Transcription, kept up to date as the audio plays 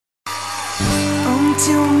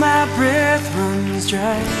Until my breath runs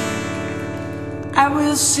dry, I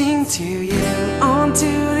will sing to you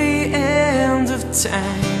until the end of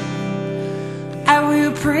time. I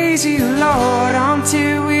will praise you, Lord,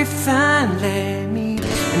 until we finally meet,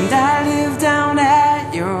 and I live down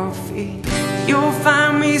at your feet. You'll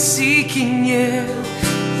find me seeking you.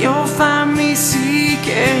 You'll find me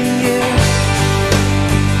seeking you.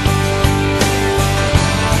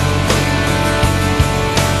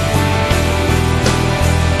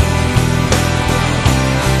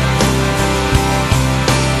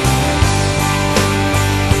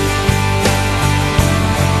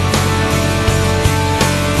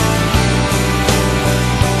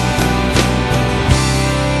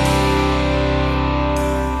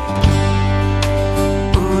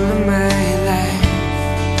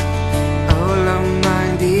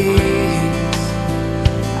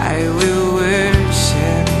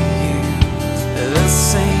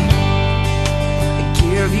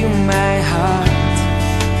 My heart,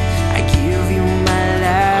 I give you my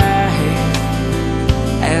life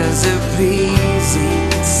as a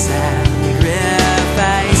pleasing sacrifice.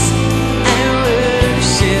 I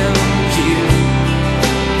worship you.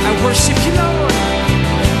 I worship you, Lord.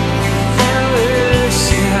 I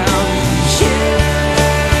worship you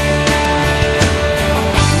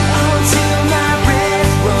until my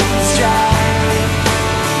breath runs dry.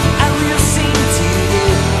 I will sing to you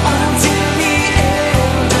until the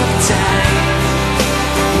end of time.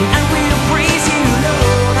 I will praise you,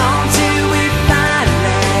 Lord, until we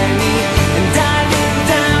finally meet, and I live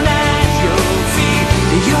down at your feet.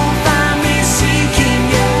 You'll find me seeking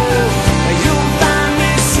you. You'll find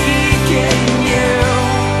me seeking you.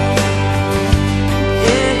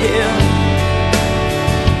 Yeah.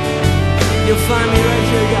 You'll find me right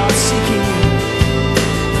here, God, seeking you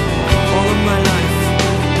all of my life.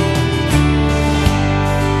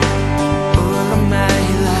 All of my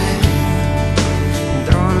life and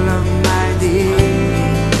all of my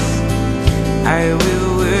days, I will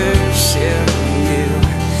worship you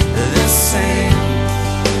the same.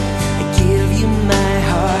 I give you my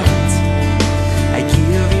heart, I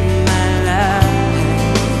give you my life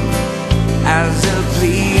as a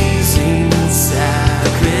pleasing sacrifice.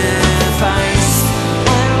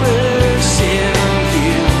 I worship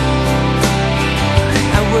you.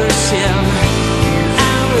 I worship.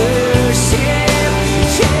 I worship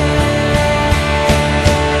you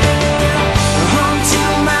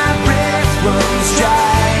until my breath runs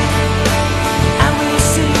dry. I will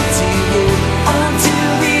sing to you until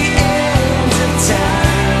the end of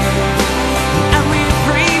time. I will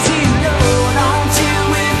praise you, Lord, until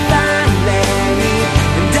we finally meet,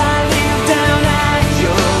 and I live down at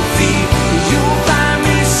your feet. You'll find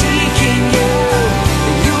me seeking you.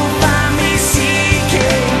 You'll find me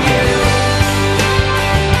seeking you.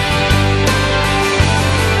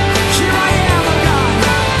 Here I am, oh God.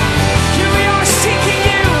 Here we are seeking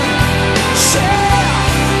you. Yeah.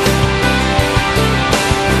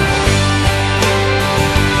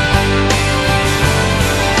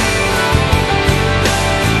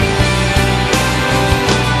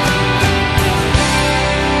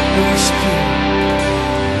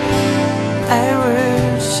 I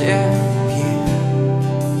worship you.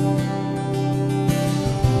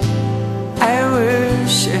 I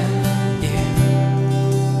worship you.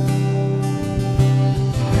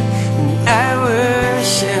 I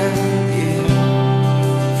worship you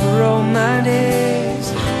for all my days.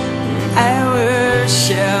 I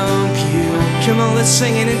worship you. Come on, let's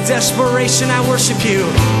sing it in desperation. I worship you.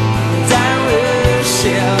 And I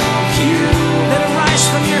worship you. Let it rise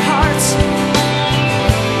from your hearts.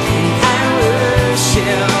 I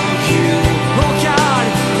worship